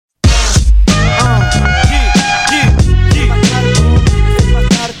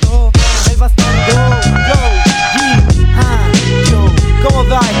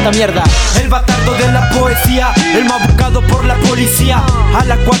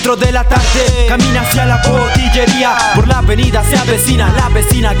4 de la tarde, camina hacia la botillería. Por la avenida se avecina la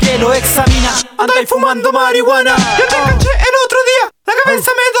vecina que lo examina. Anda y fumando marihuana. Yo te caché el otro día, la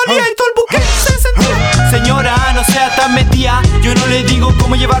cabeza me dolía y todo el buque se sentía. Señora, no sea tan metida, yo no le digo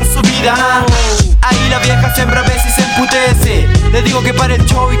cómo llevar su vida. Ahí la vieja se embravece y se emputece. Le digo que pare el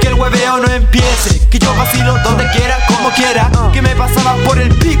show y que el hueveo no empiece. Que yo vacilo donde quiera, como quiera. Que me pasaba por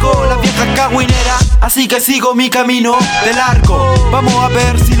el pico la vieja cagüinera. Así que sigo mi camino de largo. Vamos a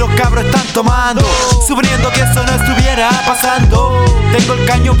ver si los cabros están tomando, suponiendo que eso no estuviera pasando. Tengo el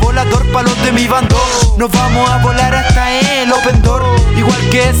caño volador pa' los de mi bando. Nos vamos a volar hasta el Open Door, igual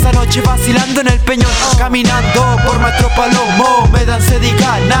que esa noche vacilando en el peñón. Caminando por nuestro palomo, me dan sed y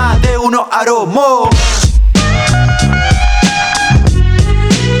ganas de unos aromos.